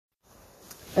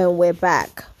And we're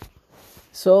back.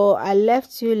 So I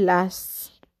left you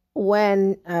last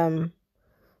when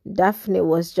Daphne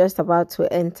was just about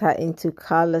to enter into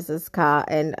Carlos's car,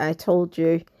 and I told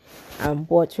you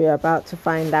what you're about to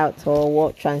find out or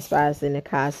what transpires in the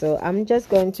car. So I'm just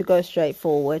going to go straight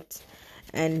forward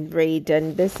and read,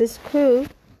 and this is cool.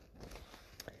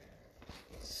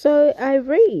 So I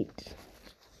read.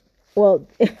 Well,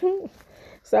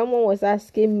 someone was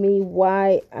asking me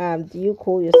why do you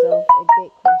call yourself a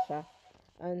gate crasher,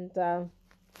 and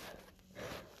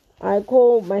I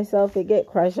call myself a gate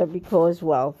crasher because,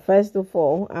 well, first of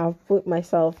all, I've put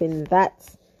myself in that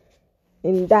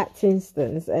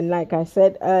instance, and like I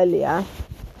said earlier,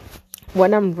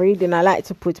 when I'm reading, I like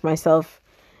to put myself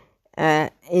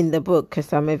in the book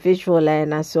because I'm a visual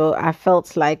learner. So I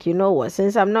felt like, you know what,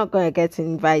 since I'm not going to get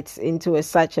invited into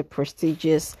such a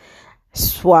prestigious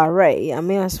soiree, I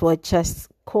may as well just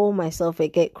call myself a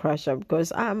gate crusher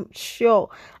because I'm sure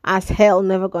as hell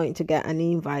never going to get an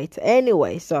invite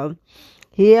anyway. So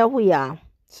here we are.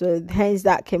 So hence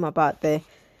that came about the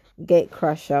gate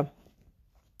crusher.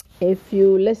 If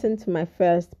you listen to my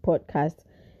first podcast,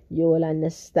 you will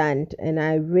understand, and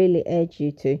I really urge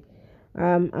you to.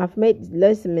 I've made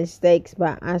lots of mistakes,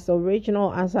 but as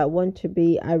original as I want to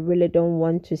be, I really don't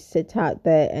want to sit out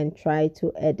there and try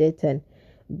to edit and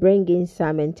bring in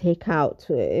some and take out.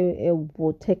 It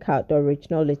will take out the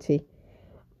originality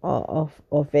of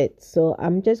it. So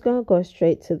I'm just gonna go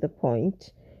straight to the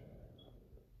point.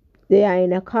 They are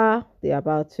in a car. They are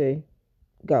about to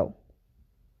go,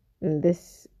 and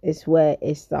this is where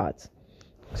it starts.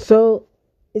 So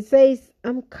it says,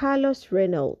 "I'm Carlos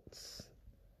Reynolds,"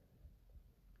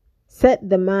 said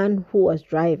the man who was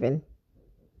driving.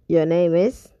 "Your name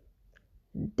is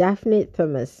Daphne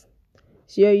Thomas.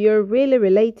 So you're really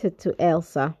related to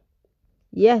Elsa?"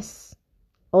 "Yes,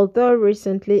 although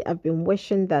recently I've been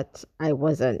wishing that I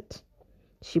wasn't."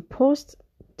 She paused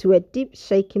to a deep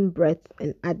shaking breath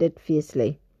and added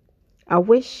fiercely, "I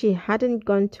wish she hadn't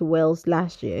gone to Wales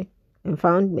last year and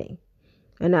found me.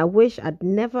 And I wish I'd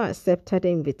never accepted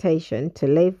the invitation to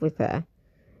live with her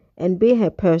and be her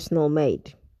personal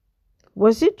maid."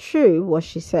 "Was it true what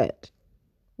she said?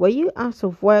 Were you out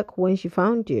of work when she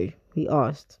found you?" he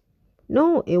asked.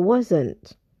 "No, it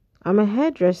wasn't. I'm a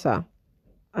hairdresser,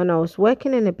 and I was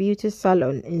working in a beauty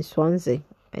salon in Swansea."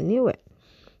 I knew it.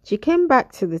 "She came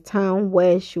back to the town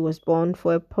where she was born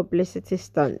for a publicity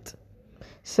stunt.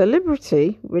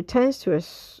 Celebrity returns to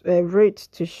a route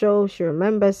to show she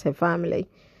remembers her family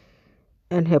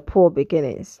and her poor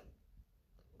beginnings.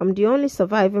 I'm the only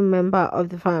surviving member of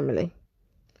the family.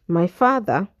 My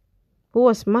father, who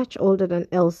was much older than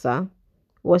Elsa,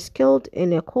 was killed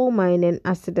in a coal mining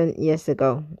accident years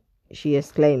ago," she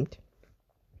exclaimed.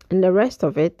 "And the rest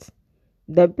of it,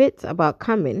 the bit about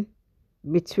coming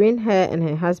between her and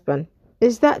her husband,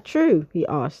 is that true?" he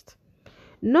asked.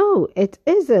 "No, it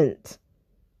isn't,"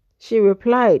 she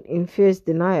replied in fierce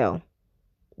denial.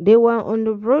 They were on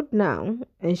the road now,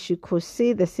 and she could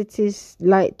see the city's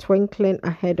light twinkling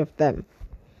ahead of them.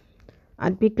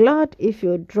 "I'd be glad if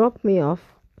you'd drop me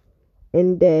off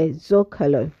in the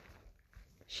Zocalo,"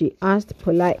 she asked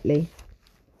politely.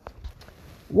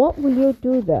 "What will you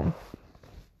do there?"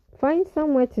 "Find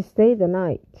somewhere to stay the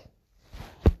night."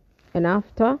 "And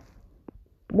after?"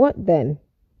 "What then?"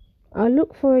 "I'll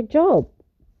look for a job."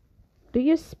 "Do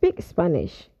you speak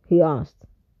Spanish?" he asked.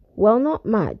 "Well, not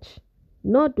much,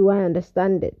 nor do I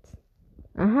understand it.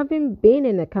 I haven't been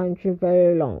in the country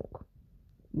very long."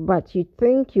 "But you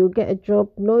think you'll get a job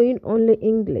knowing only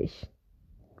English?"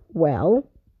 "Well,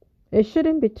 it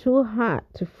shouldn't be too hard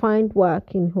to find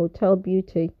work in hotel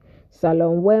beauty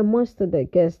salon where most of the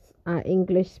guests are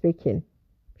English speaking,"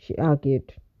 she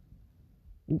argued.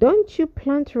 "Don't you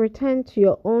plan to return to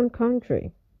your own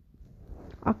country?"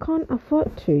 "I can't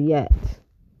afford to yet.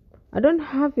 I don't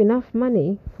have enough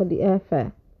money for the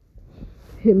airfare."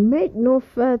 He made no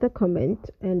further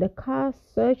comment, and the car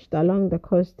surged along the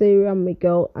Costeria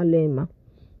Miguel Alema,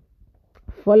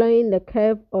 following the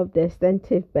curve of the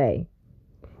extensive bay.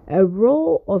 A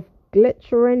row of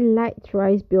glittering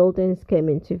light-rise buildings came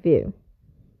into view.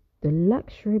 The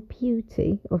luxury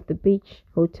beauty of the beach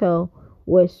hotel,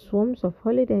 where swarms of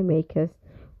holidaymakers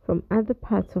from other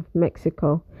parts of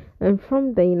Mexico and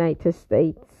from the United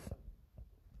States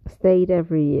stayed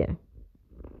every year.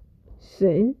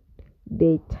 Soon,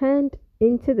 they turned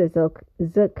into the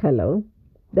Zocalo,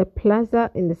 the plaza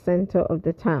in the center of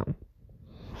the town.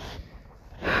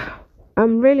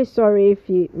 I'm really sorry if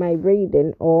my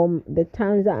reading or the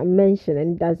towns that I'm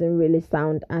mentioning doesn't really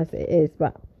sound as it is,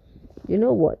 but you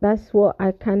know what? That's what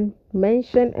I can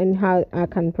mention and how I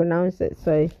can pronounce it.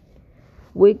 So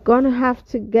We're gonna have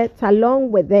to get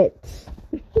along with it.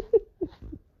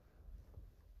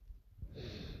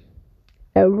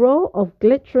 A row of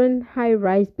glittering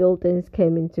high-rise buildings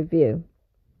came into view.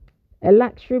 A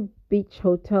luxury beach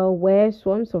hotel where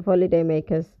swarms of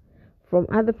holidaymakers from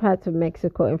other parts of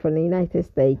Mexico and from the United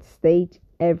States stayed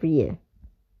every year.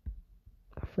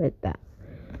 I've read that.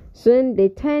 Soon they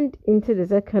turned into the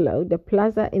Zócalo, the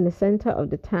plaza in the center of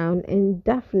the town, and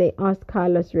Daphne asked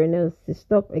Carlos Reynolds to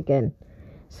stop again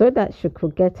so that she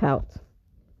could get out.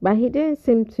 But he didn't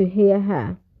seem to hear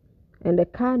her, and the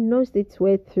car nosed its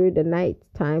way through the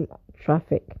nighttime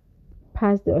traffic,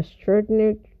 past the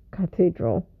extraordinary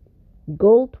cathedral,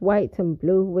 gold, white, and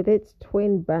blue, with its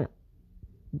twin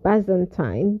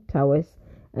Byzantine towers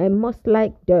and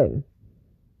mosque-like dome,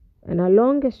 and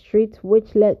along a street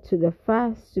which led to the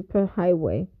fast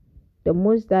superhighway, the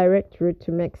most direct route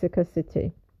to Mexico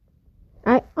City.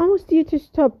 I asked you to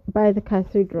stop by the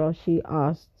cathedral, she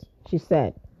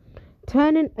said,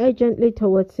 turning urgently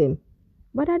towards him.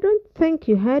 But I don't think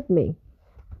you heard me.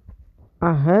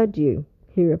 I heard you,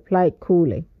 he replied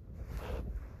coolly.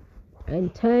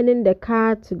 And turning the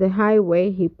car to the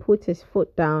highway, he put his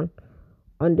foot down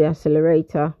on the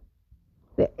accelerator.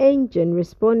 The engine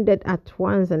responded at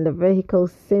once and the vehicle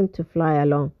seemed to fly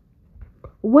along.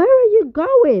 Where are you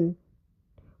going?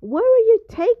 Where are you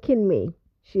taking me?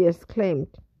 She exclaimed,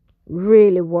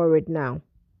 really worried now.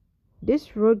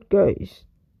 This road goes,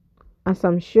 as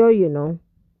I'm sure you know,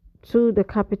 to the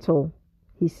capital,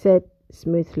 he said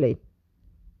smoothly.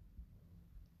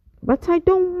 But I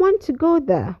don't want to go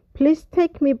there. Please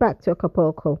take me back to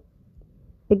Acapulco.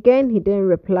 Again, he didn't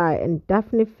reply, and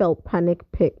Daphne felt panic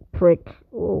prick.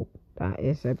 Oh, that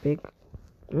is a big...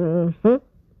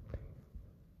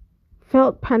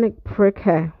 Felt panic prick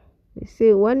her. You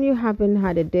see, when you haven't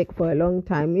had a dick for a long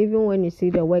time, even when you see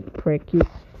the word prick, you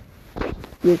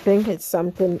think it's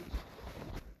something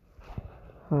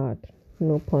hard.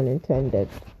 No pun intended.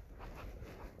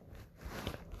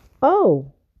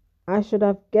 Oh, I should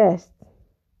have guessed,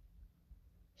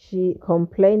 she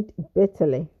complained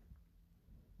bitterly.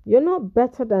 You're not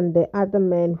better than the other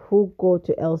men who go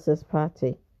to Elsa's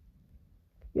party.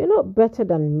 You're not better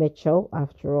than Mitchell,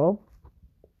 after all.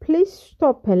 Please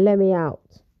stop and let me out.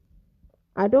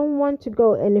 I don't want to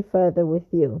go any further with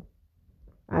you.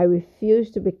 I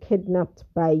refuse to be kidnapped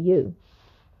by you.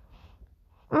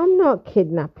 I'm not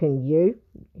kidnapping you,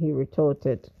 he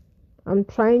retorted. I'm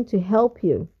trying to help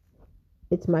you.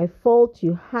 It's my fault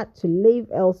you had to leave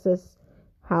Elsa's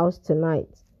house tonight.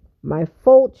 My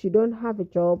fault you don't have a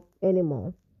job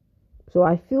anymore. So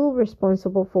I feel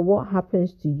responsible for what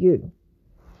happens to you.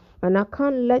 And I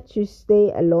can't let you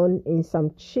stay alone in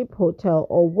some cheap hotel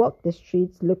or walk the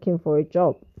streets looking for a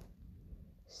job.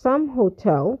 Some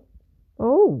hotel?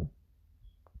 Oh,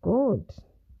 God.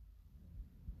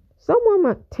 Someone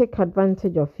might take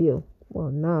advantage of you. Well,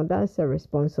 now that's a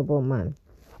responsible man.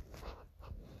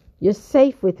 You're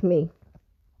safe with me.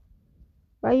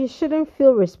 But you shouldn't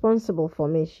feel responsible for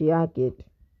me, she argued.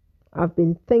 I've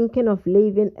been thinking of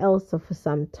leaving Elsa for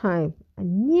some time. I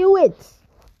knew it,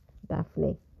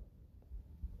 Daphne.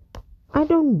 I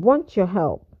don't want your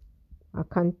help. I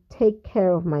can take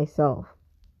care of myself.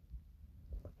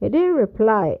 He didn't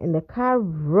reply, and the car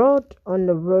roared on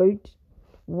the road,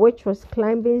 which was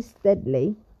climbing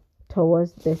steadily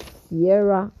towards the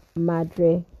Sierra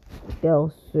Madre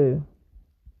del Sur.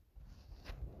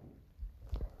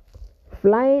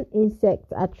 Flying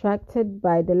insects attracted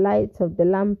by the lights of the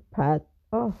lampard.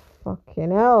 Oh,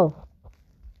 fucking hell.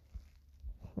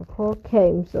 The call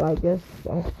came, so I'm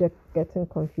just getting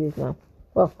confused now.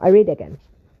 Well, I read again.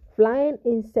 Flying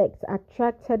insects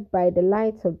attracted by the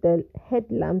lights of the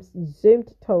headlamps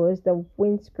zoomed towards the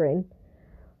windscreen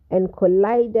and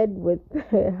collided with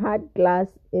hard glass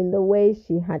in the way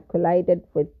she had collided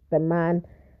with the man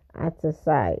at her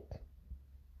side.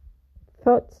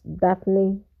 Thought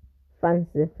Daphne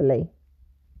fancifully.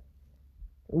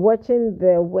 Watching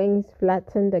their wings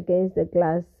flattened against the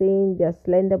glass, seeing their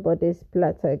slender bodies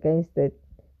splatter against it,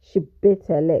 she bit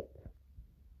her lip.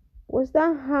 Was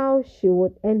that how she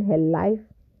would end her life?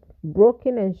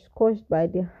 Broken and scorched by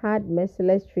the hard,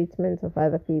 merciless treatment of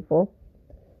other people?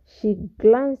 She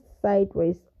glanced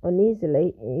sideways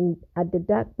uneasily at the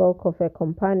dark bulk of her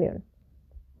companion.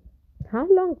 How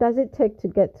long does it take to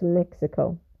get to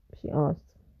Mexico? She asked.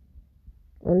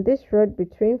 On this road,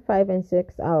 between 5 and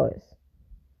 6 hours.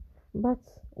 But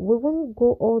we won't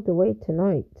go all the way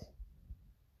tonight.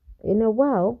 In a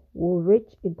while, we'll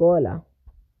reach Iguala.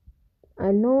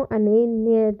 I know an inn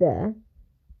near there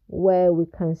where we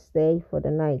can stay for the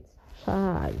night.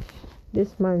 Charge.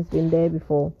 This man's been there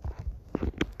before.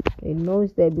 He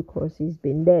knows there because he's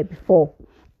been there before.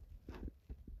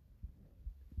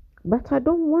 But I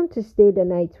don't want to stay the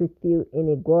night with you in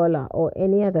Iguala or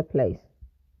any other place,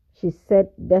 she said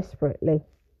desperately.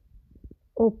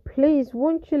 Oh, please,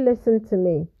 won't you listen to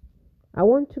me? I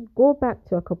want to go back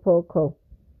to Acapulco.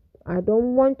 I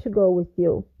don't want to go with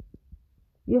you.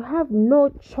 You have no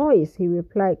choice, he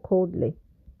replied coldly.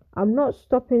 I'm not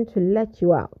stopping to let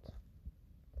you out.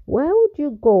 Where would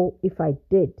you go if I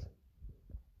did?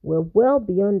 We're well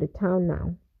beyond the town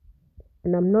now,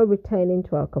 and I'm not returning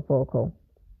to Acapulco.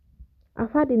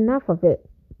 I've had enough of it,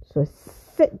 so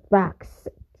sit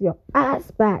your ass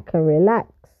back and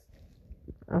relax.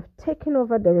 I've taken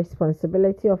over the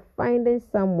responsibility of finding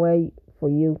somewhere for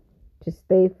you to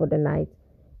stay for the night,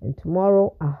 and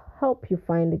tomorrow I'll help you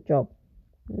find a job.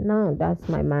 Now that's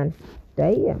my man.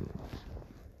 Damn.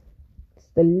 It's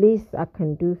the least I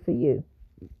can do for you.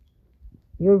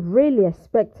 You're really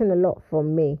expecting a lot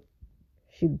from me,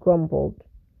 she grumbled.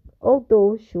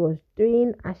 Although she was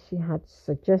doing as she had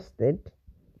suggested,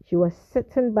 she was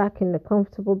sitting back in the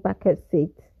comfortable bucket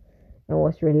seat and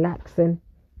was relaxing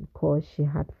because she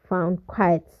had found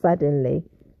quite suddenly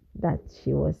that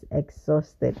she was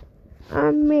exhausted. I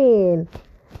mean,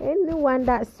 anyone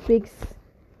that speaks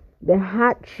the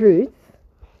hard truth,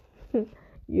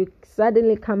 you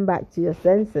suddenly come back to your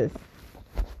senses.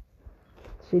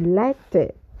 She liked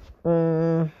it.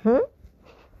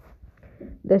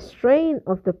 The strain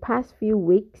of the past few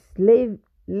weeks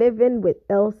living with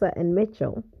Elsa and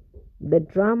Mitchell, the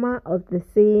drama of the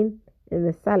scene in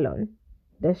the salon,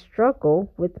 the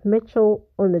struggle with Mitchell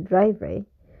on the driveway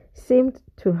seemed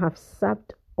to have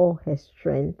sapped all her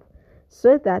strength,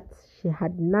 so that she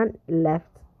had none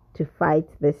left to fight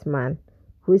this man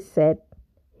who said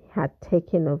he had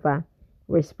taken over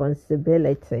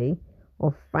responsibility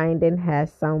of finding her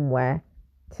somewhere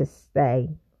to stay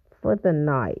for the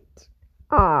night.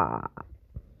 Ah,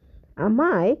 am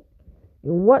I?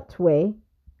 In what way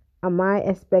am I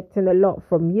expecting a lot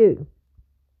from you?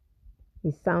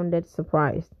 He sounded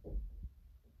surprised.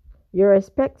 You're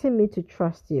expecting me to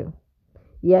trust you,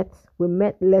 yet we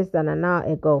met less than an hour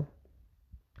ago.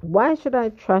 Why should I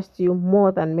trust you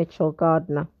more than Mitchell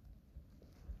Gardner?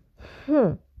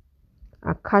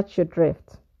 I catch your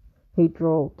drift, he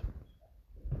drawled.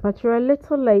 But you're a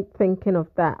little late thinking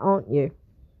of that, aren't you?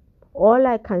 All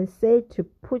I can say to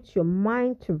put your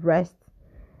mind to rest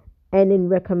and in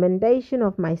recommendation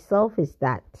of myself is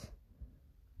that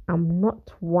I'm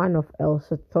not one of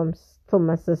Elsa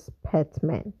Thomas's pet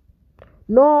men,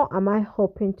 nor am I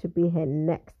hoping to be her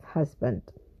next husband,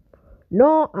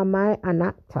 nor am I an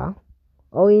actor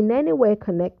or in any way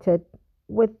connected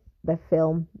with the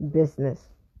film business.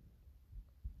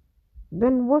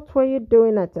 Then what were you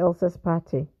doing at Elsa's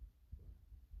party?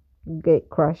 Gate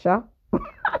crusher?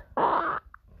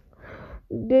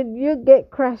 Did you get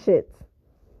crash it?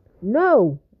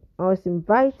 No, I was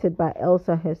invited by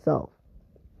Elsa herself.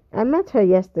 I met her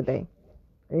yesterday,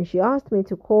 and she asked me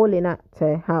to call in at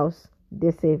her house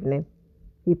this evening.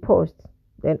 He paused,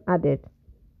 then added,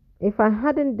 if I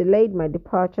hadn't delayed my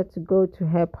departure to go to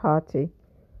her party,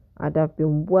 I'd have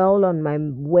been well on my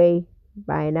way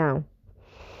by now.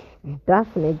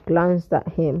 Daphne glanced at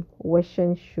him,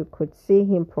 wishing she could see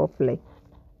him properly,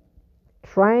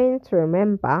 trying to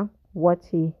remember what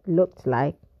he looked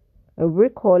like, and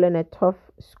recalling a tough,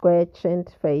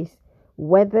 square-chinned face,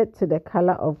 weathered to the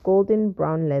color of golden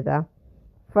brown leather,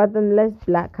 fathomless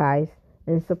black eyes,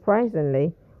 and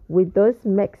surprisingly, with those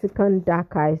Mexican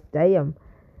dark eyes, damn,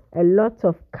 a lot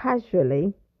of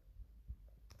casually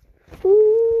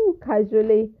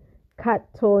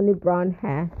cut tawny brown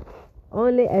hair,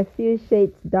 only a few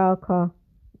shades darker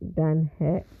than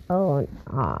her own.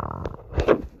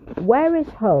 Where is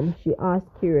home? She asked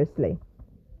curiously.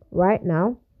 Right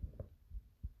now,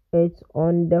 it's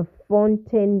on the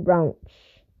Fontaine Branch,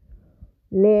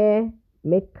 near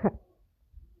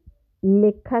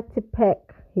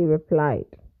Mecatepec, he replied.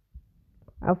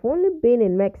 I've only been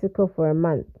in Mexico for a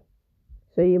month,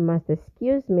 so you must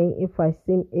excuse me if I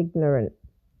seem ignorant,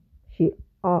 she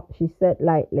said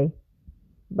lightly.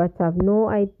 But I've no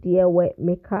idea where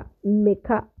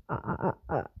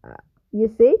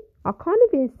you see, I can't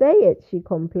even say it, she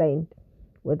complained,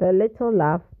 with a little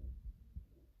laugh.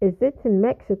 Is it in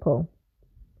Mexico?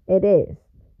 It is,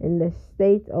 in the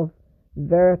state of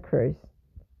Veracruz,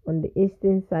 on the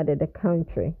eastern side of the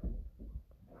country.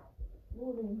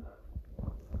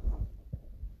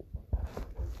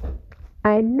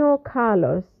 I know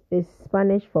Carlos is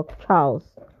Spanish for Charles,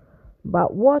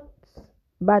 but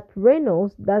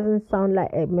Reynolds doesn't sound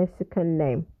like a Mexican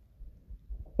name.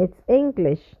 It's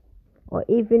English or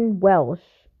even Welsh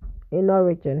in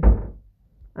origin.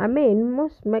 I mean,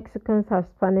 most Mexicans have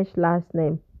Spanish last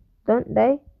name, don't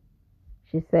they?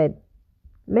 She said.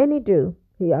 Many do,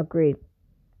 he agreed,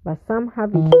 but some have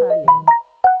Italian,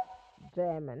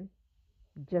 German,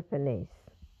 Japanese,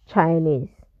 Chinese,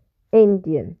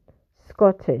 Indian,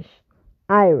 Scottish,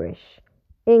 Irish,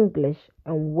 English,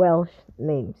 and Welsh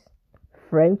names.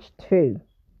 French too.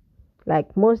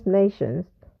 Like most nations,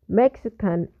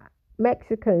 Mexicans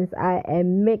are a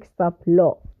mixed up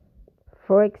lot.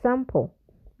 For example,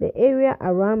 the area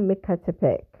around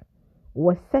Mecatepec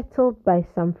was settled by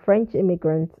some French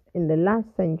immigrants in the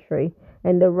last century,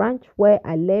 and the ranch where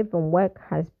I live and work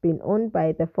has been owned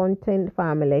by the Fontaine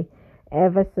family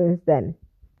ever since then.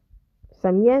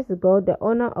 Some years ago, the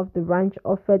owner of the ranch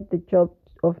offered the job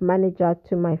of manager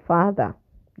to my father,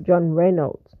 John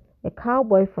Reynolds, a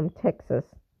cowboy from Texas.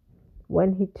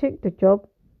 When he took the job,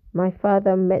 my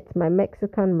father met my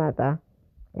Mexican mother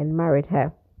and married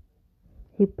her.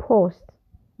 He paused,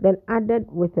 then added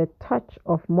with a touch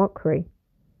of mockery,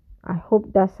 I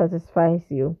hope that satisfies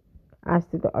you as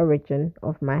to the origin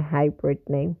of my hybrid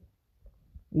name.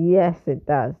 Yes, it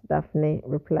does, Daphne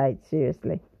replied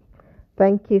seriously.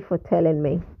 Thank you for telling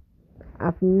me.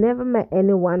 I've never met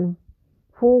anyone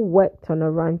who worked on a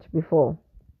ranch before.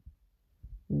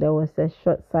 There was a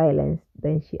short silence,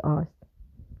 then she asked,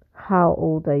 how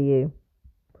old are you?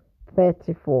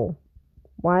 34.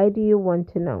 Why do you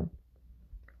want to know?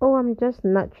 Oh, I'm just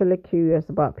naturally curious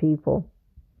about people.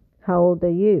 How old are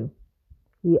you?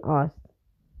 He asked,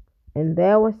 and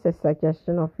there was a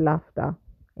suggestion of laughter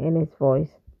in his voice.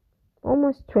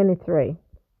 Almost 23.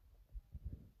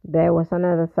 There was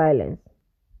another silence.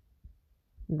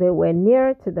 They were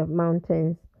nearer to the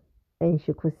mountains, and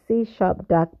she could see sharp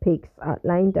dark peaks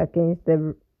outlined against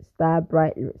the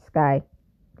star-bright sky.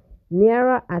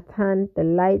 Nearer at hand, the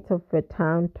lights of the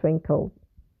town twinkled.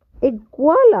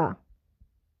 Iguala!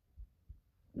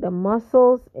 The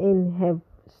muscles in her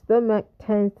stomach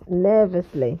tensed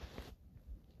nervously.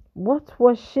 What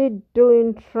was she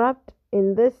doing trapped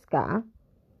in this car,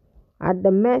 at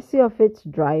the mercy of its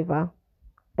driver,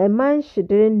 a man she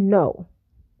didn't know?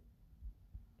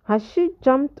 Had she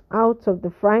jumped out of the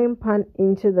frying pan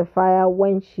into the fire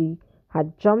when she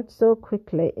had jumped so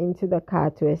quickly into the car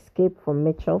to escape from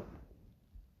Mitchell?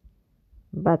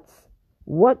 But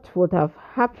what would have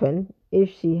happened if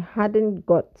she hadn't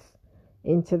got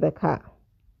into the car?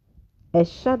 A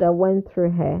shudder went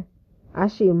through her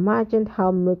as she imagined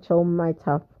how Mitchell might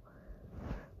have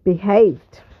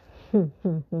behaved.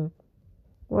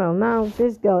 Well, now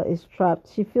this girl is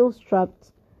trapped. She feels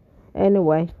trapped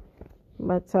anyway.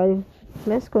 But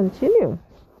let's continue.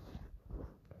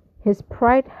 His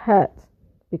pride hurt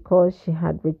because she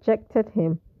had rejected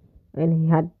him and he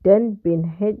had then been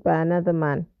hit by another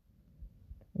man.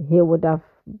 He would have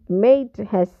made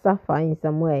her suffer in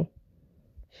some way.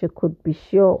 She could be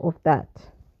sure of that.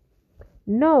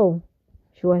 No,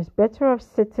 she was better off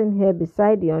sitting here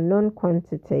beside the unknown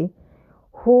quantity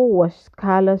who was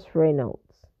Carlos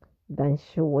Reynolds than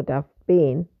she would have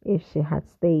been if she had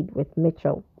stayed with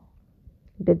Mitchell,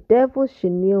 the devil she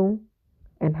knew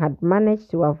and had managed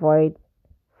to avoid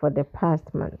for the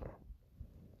past month.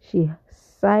 She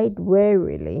sighed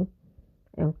wearily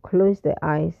and closed her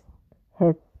eyes,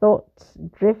 her thoughts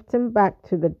drifting back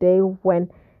to the day when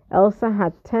Elsa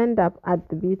had turned up at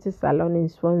the beauty salon in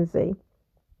Swansea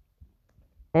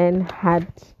and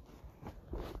had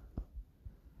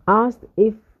asked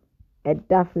if a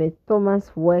Daphne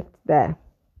Thomas worked there.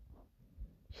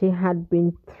 She had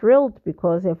been thrilled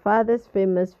because her father's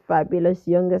famous, fabulous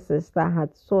younger sister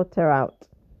had sought her out.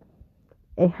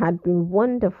 It had been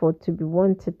wonderful to be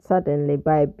wanted suddenly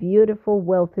by a beautiful,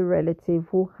 wealthy relative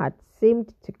who had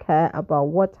seemed to care about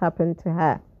what happened to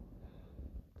her.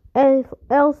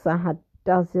 Elsa had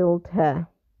dazzled her.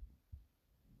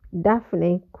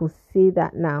 Daphne could see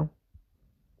that now.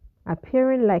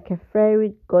 Appearing like a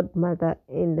fairy godmother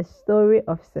in the story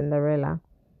of Cinderella,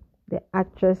 the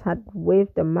actress had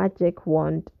waved a magic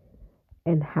wand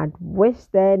and had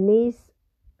whisked their niece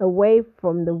away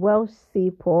from the Welsh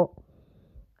seaport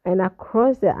and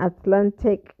across the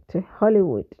Atlantic to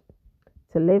Hollywood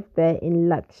to live there in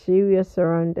luxurious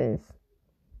surroundings.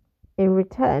 In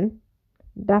return,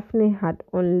 Daphne had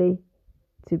only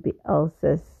to be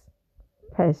Elsa's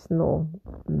personal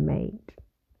maid.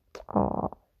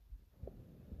 Aww.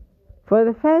 For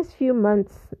the first few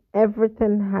months,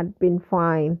 everything had been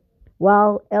fine,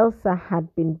 while Elsa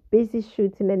had been busy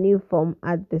shooting a new film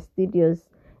at the studios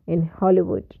in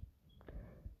Hollywood.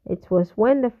 It was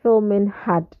when the filming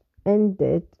had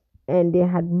ended and they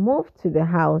had moved to the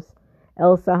house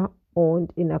Elsa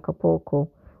owned in Acapulco,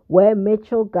 where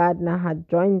Mitchell Gardner had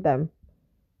joined them.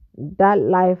 that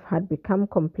life had become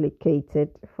complicated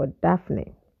for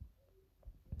Daphne.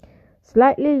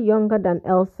 Slightly younger than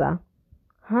Elsa,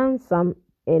 handsome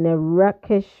in a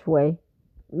rakish way,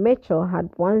 Mitchell had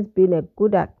once been a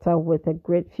good actor with a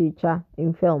great future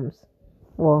in films.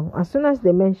 Well, as soon as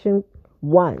they mention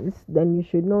once, then you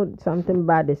should know something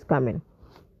bad is coming.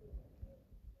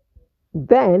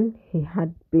 Then he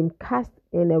had been cast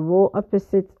in a role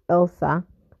opposite Elsa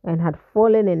and had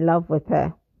fallen in love with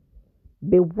her.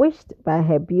 Bewitched by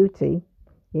her beauty,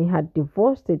 he had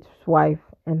divorced his wife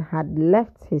and had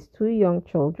left his two young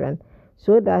children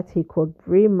so that he could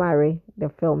remarry the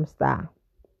film star.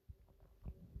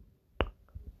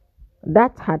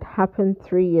 That had happened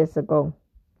 3 years ago,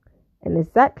 and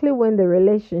exactly when the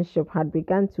relationship had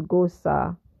begun to go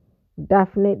sour,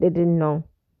 Daphne didn't know.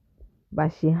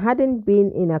 But she hadn't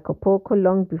been in Acapulco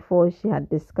long before she had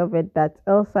discovered that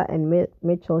Elsa and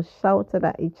Mitchell shouted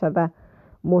at each other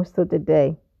most of the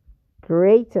day,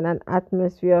 creating an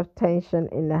atmosphere of tension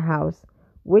in the house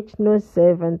which no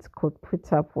servant could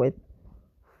put up with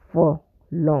for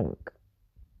long.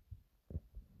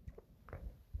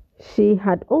 She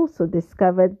had also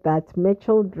discovered that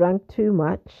Mitchell drank too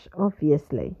much,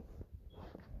 obviously.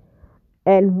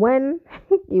 And when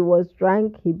he was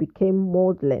drunk, he became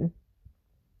maudlin,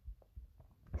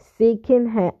 seeking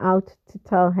her out to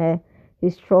tell her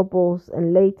his troubles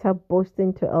and later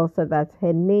boasting to Elsa that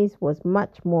her niece was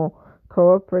much more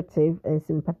cooperative and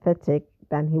sympathetic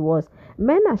than he was.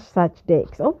 Men are such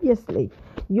dicks. Obviously,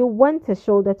 you want a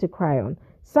shoulder to cry on.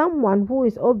 Someone who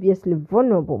is obviously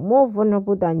vulnerable, more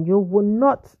vulnerable than you, will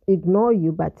not ignore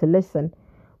you but to listen.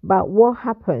 But what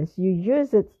happens? You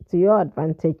use it to your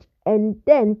advantage and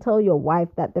then tell your wife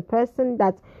that the person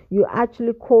that you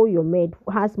actually call your maid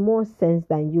has more sense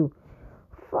than you.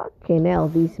 Fucking hell,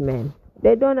 these men.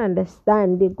 They don't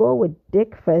understand. They go with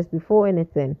dick first before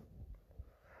anything.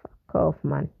 Fuck off,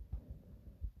 man.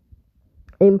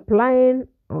 Implying,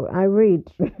 I read,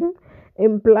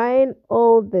 implying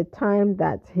all the time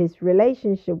that his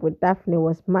relationship with Daphne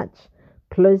was much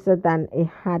closer than it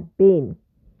had been,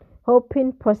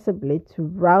 hoping possibly to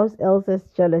rouse Elsa's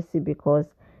jealousy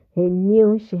because he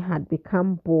knew she had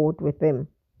become bored with him.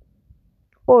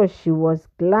 Oh, she was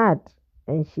glad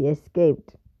and she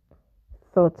escaped,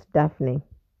 thought Daphne.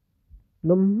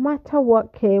 No matter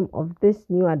what came of this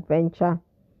new adventure,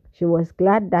 she was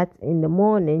glad that in the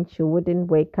morning she wouldn't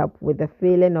wake up with a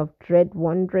feeling of dread,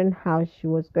 wondering how she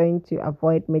was going to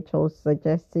avoid Mitchell's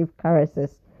suggestive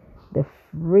caresses. The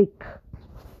freak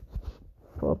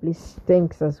probably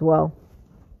stinks as well.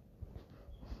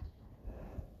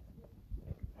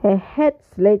 Her head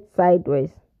slid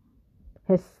sideways.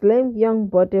 Her slim young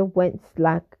body went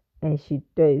slack and she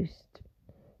dozed,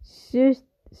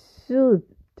 soothed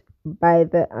by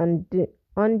the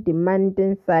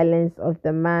undemanding silence of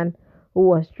the man who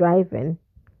was driving,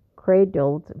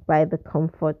 cradled by the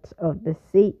comfort of the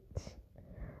seat.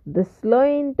 The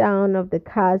slowing down of the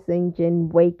car's engine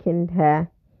wakened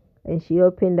her, and she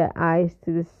opened her eyes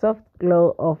to the soft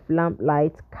glow of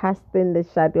lamplight casting the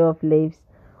shadow of leaves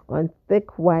on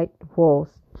thick white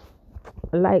walls.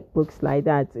 I like books like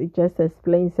that. It just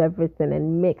explains everything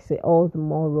and makes it all the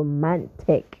more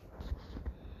romantic.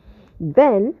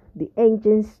 Then the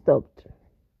engine stopped,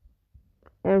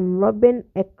 and rubbing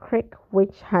a crick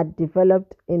which had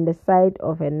developed in the side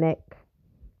of her neck,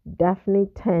 Daphne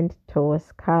turned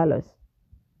towards Carlos.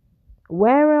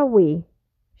 "Where are we?"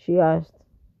 she asked.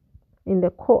 "In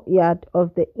the courtyard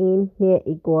of the inn near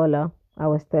Iguala I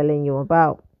was telling you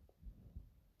about."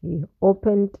 He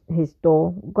opened his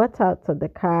door, got out of the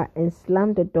car, and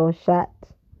slammed the door shut.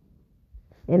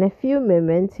 In a few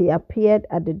moments, he appeared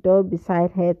at the door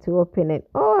beside her to open it.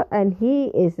 Oh, and he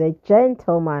is a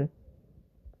gentleman.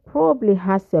 Probably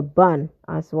has a bun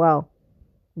as well.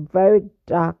 Very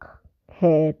dark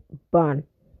haired bun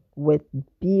with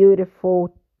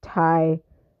beautiful tie.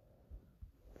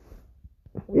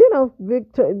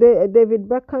 David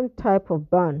Beckham type of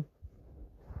bun.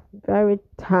 Very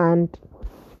tanned,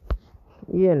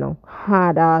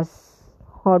 hard ass,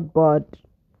 hot bod.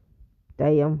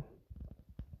 Damn.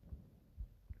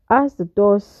 As the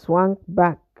door swung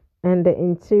back and the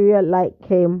interior light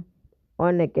came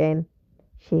on again,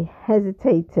 she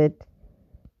hesitated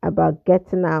about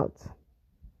getting out,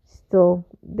 still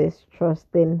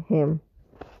distrusting him.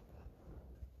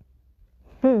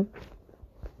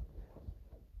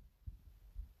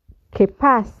 ¿Qué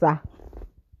pasa?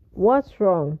 What's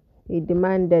wrong? He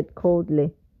demanded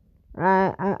coldly.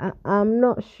 I'm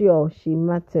not sure, she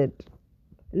muttered.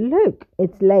 Look,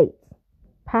 it's late,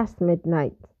 past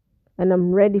midnight, and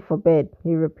I'm ready for bed,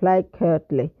 he replied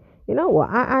curtly. You know what?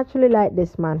 I actually like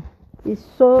this man. He's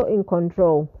so in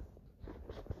control.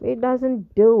 He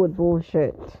doesn't deal with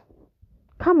bullshit.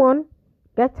 Come on,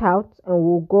 get out and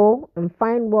we'll go and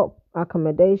find what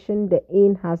accommodation the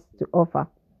inn has to offer.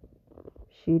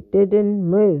 She didn't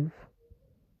move,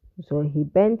 so he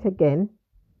bent again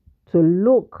to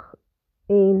look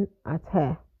in at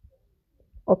her.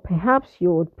 Or perhaps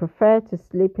you would prefer to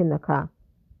sleep in the car,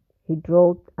 he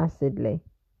drawled acidly.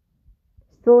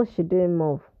 Still, she didn't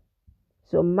move.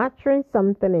 So, muttering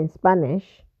something in Spanish,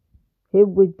 he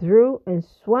withdrew and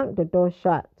swung the door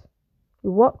shut. He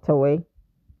walked away,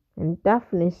 and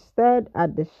Daphne stared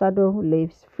at the shadow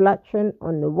leaves fluttering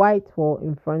on the white wall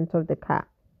in front of the car.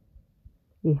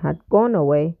 He had gone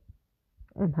away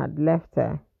and had left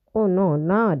her. Oh no,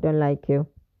 now I don't like you.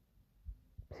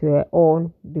 To her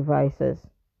own devices.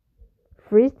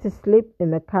 Free to sleep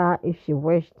in the car if she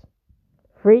wished.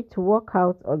 Free to walk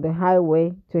out of the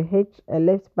highway to hitch a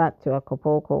lift back to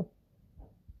Acapulco.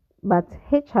 But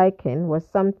hitchhiking was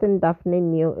something Daphne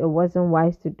knew it wasn't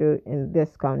wise to do in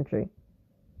this country.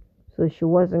 So she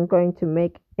wasn't going to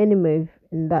make any move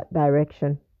in that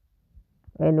direction.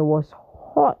 And it was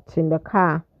hot in the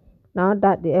car now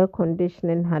that the air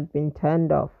conditioning had been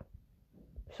turned off.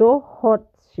 So hot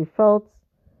she felt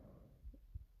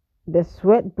the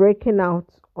sweat breaking out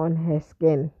on her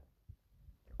skin.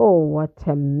 Oh, what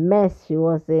a mess she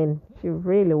was in. She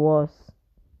really was.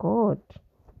 God.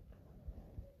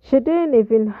 She didn't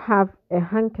even have a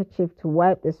handkerchief to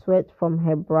wipe the sweat from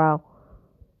her brow,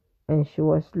 and she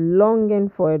was longing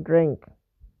for a drink,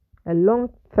 a long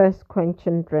thirst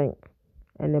quenching drink,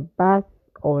 and a bath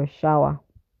or a shower.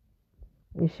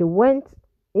 If she went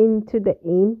into the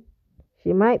inn,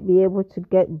 she might be able to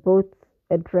get both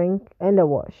a drink and a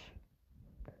wash.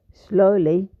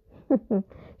 Slowly,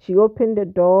 she opened the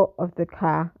door of the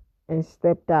car and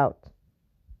stepped out.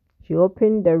 She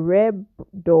opened the rear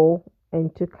door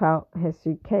and took out her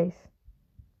suitcase,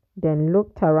 then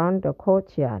looked around the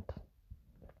courtyard.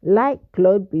 Light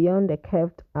glowed beyond the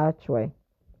curved archway,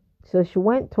 so she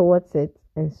went towards it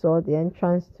and saw the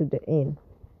entrance to the inn.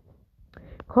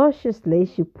 Cautiously,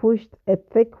 she pushed a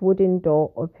thick wooden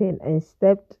door open and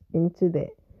stepped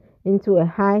into a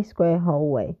high square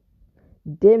hallway,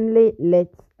 dimly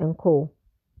lit and cool.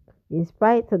 In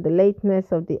spite of the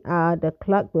lateness of the hour, the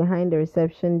clock behind the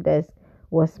reception desk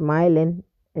was smiling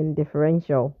and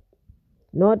deferential,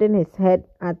 nodding his head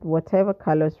at whatever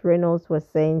Carlos Reynolds was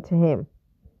saying to him.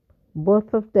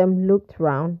 Both of them looked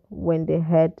round when they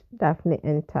heard Daphne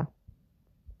enter.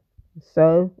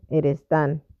 So it is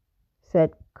done,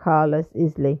 said Carlos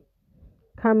easily.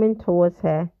 Coming towards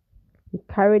her, he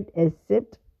carried a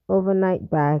zipped overnight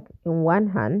bag in one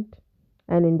hand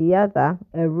and in the other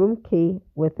a room key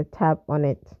with a tab on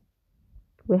it.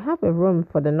 We have a room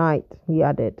for the night, he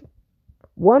added.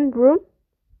 One room?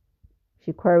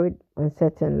 She queried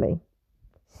uncertainly.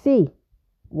 See,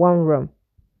 one room.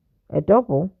 A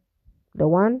double? The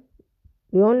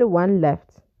only one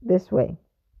left, this way.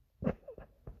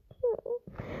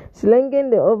 Slinging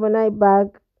the overnight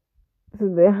bag to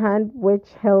the hand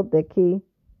which held the key,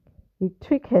 he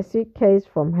took her suitcase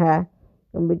from her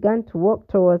and began to walk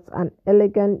towards an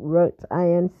elegant wrought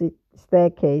iron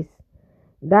staircase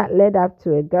that led up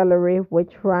to a gallery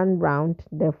which ran round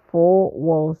the four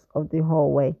walls of the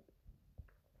hallway.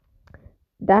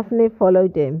 Daphne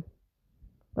followed him.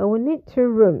 But we need 2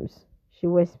 rooms, she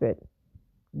whispered,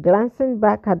 glancing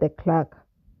back at the clerk,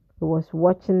 who was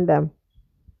watching them.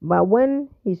 But when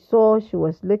he saw she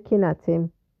was looking at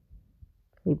him,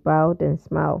 he bowed and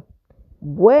smiled.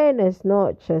 Buenas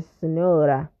noches,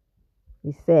 señora,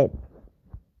 he said.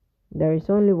 There is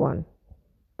only one,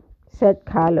 said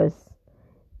Carlos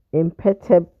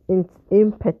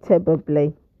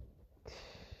imperturbably.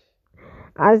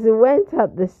 As he went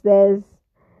up the stairs,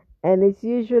 and it's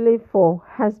usually for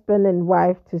husband and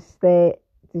wife to share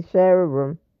a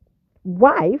room.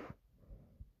 Wife?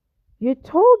 You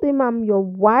told him I'm your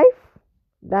wife?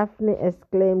 Daphne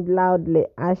exclaimed loudly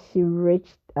as they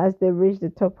reached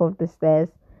the top of the stairs,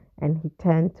 and he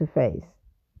turned to face.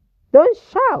 Don't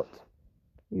shout,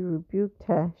 he rebuked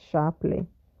her sharply.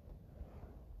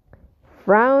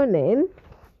 Frowning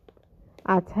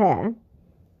at her,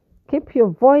 keep your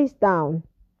voice down.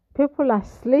 People are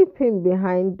sleeping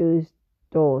behind those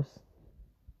doors.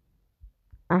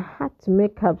 I had to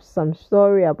make up some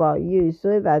story about you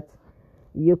so that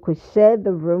you could share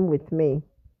the room with me,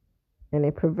 and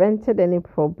it prevented any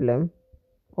problem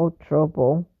or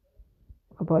trouble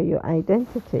about your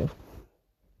identity.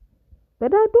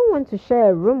 But I don't want to share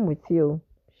a room with you,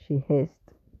 she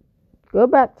hissed. Go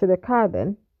back to the car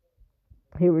then,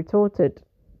 he retorted.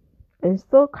 And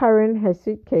still carrying her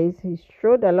suitcase, he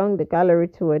strode along the gallery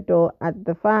to a door at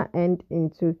the far end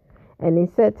into and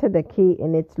inserted the key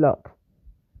in its lock.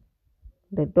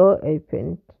 The door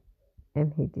opened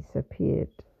and he disappeared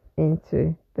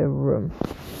into the room.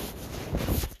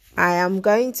 I am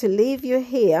going to leave you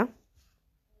here.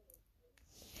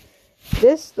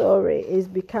 This story is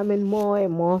becoming more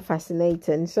and more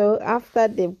fascinating. So after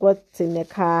they've got in the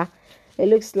car, it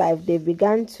looks like they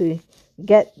began to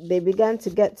get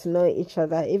to know each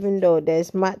other, even though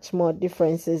there's much more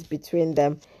differences between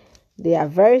them. They are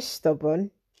very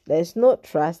stubborn. There's no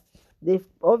trust. They've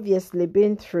obviously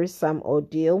been through some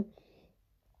ordeal.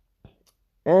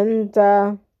 And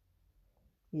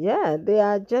yeah, they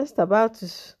are just about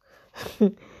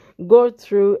to go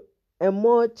through a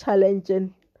more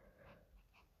challenging,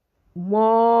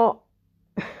 more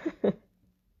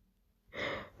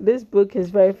this book is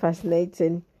very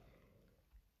fascinating.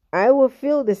 I will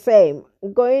feel the same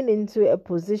going into a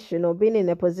position or being in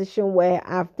a position where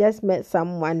I've just met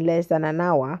someone less than an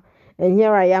hour, and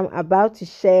here I am about to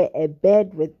share a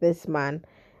bed with this man.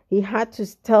 He had to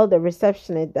tell the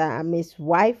receptionist that I'm his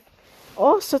wife.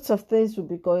 All sorts of things will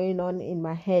be going on in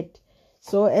my head.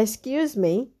 So excuse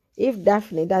me if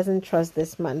Daphne doesn't trust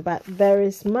this man, but there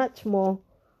is much more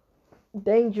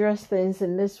dangerous things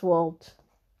in this world.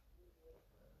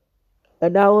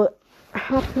 And I will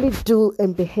happily do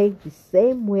and behave the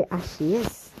same way as she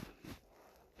is.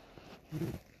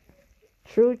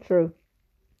 True.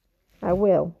 I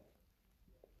will.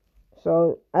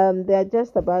 So they're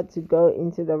just about to go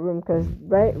into the room because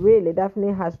really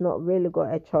Daphne has not really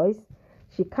got a choice.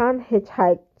 She can't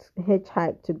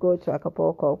hitchhike to go to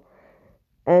Acapulco.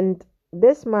 And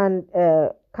this man,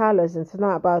 Carlos, is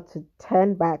not about to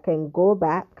turn back and go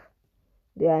back.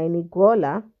 They are in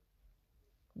Iguala.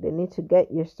 They need to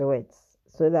get used to it.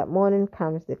 So that morning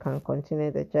comes, they can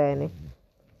continue the journey.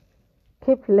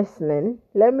 Keep listening.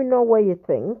 Let me know what you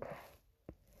think.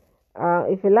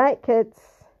 If you like it,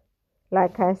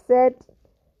 like I said,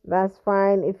 that's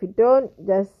fine. If you don't,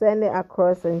 just send it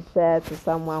across and share to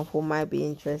someone who might be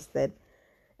interested.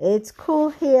 It's cool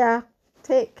here.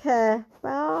 Take care.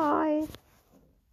 Bye.